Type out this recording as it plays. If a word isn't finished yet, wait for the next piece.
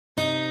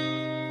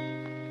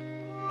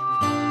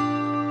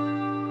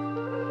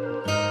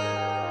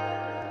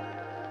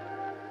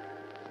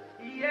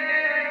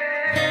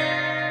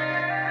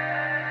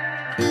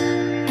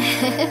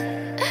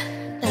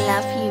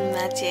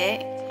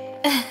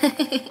Slow,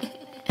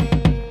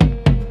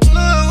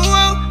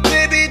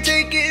 baby,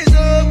 take it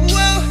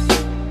slow.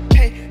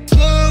 Hey,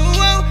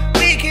 slow,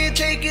 we can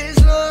take it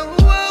slow.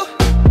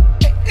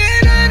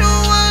 And I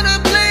don't wanna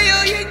play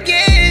all your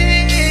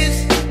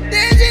games.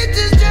 That shit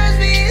just drives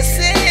me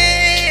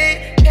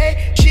insane.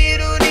 Hey, she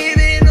don't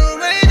even know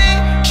my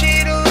name.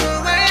 She don't know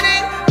my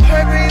name.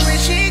 Her brain when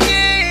she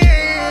gets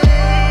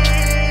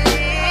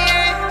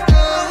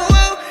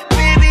slow,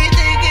 baby,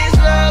 take it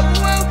slow.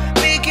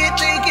 We can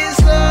take it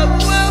slow.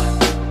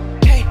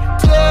 Hey,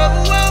 slow,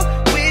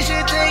 we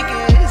should take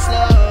it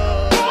slow.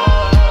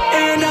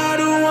 And I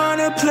don't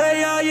wanna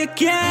play all your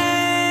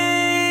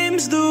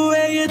games. The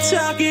way you're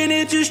talking,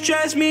 it just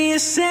drives me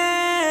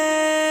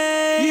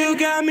insane. You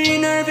got me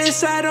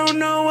nervous, I don't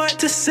know what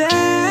to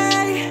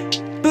say.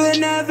 But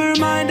never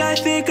mind, I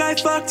think I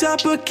fucked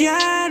up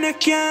again. I'm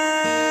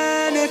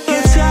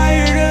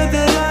tired of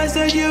the lies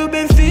that you've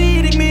been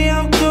feeding me.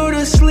 I'll go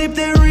to sleep,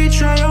 then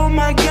retry. Oh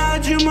my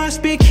god, you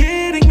must be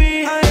kidding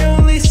me. I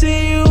only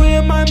see you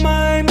in my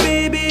mind,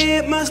 baby,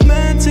 it must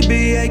meant to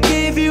be. I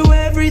gave you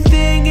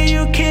everything and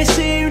you can't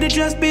seem to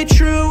just be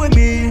true with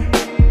me.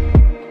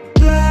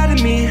 Lied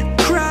to me,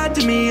 cried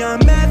to me,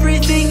 I'm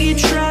everything you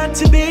tried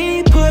to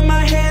be. Put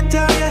my head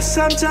down, yes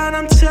I'm done,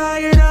 I'm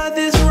tired of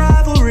this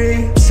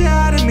rivalry.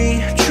 Tired of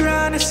me,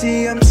 trying to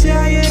see, I'm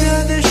tired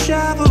of this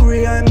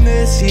chivalry. I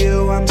miss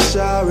you, I'm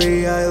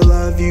sorry, I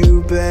love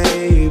you,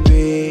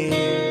 baby.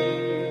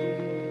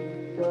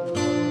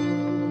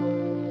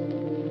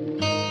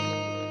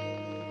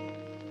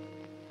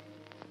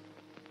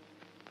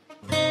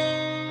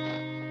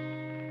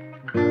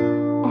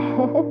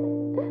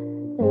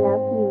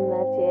 Love you,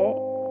 Mvgic.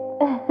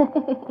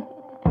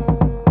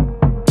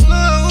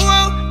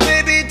 Slow,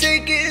 baby,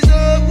 take it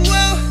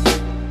slow.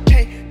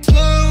 Hey,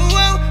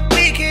 slow,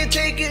 we can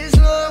take it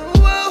slow.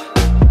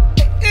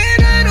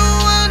 And I don't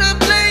wanna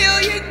play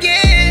all your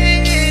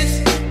games.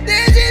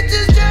 That shit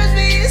just drives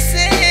me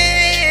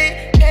insane.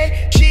 Hey,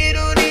 she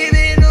don't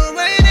even know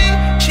my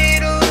name. She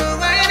don't know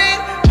my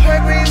name. Her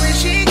brain when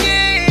she gets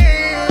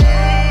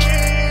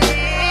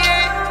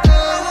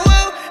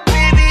slow,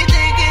 baby,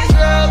 take it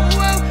slow.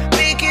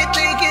 We can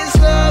take it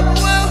slow.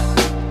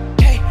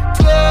 Hey,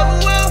 slow,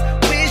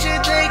 we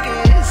should take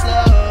it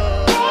slow.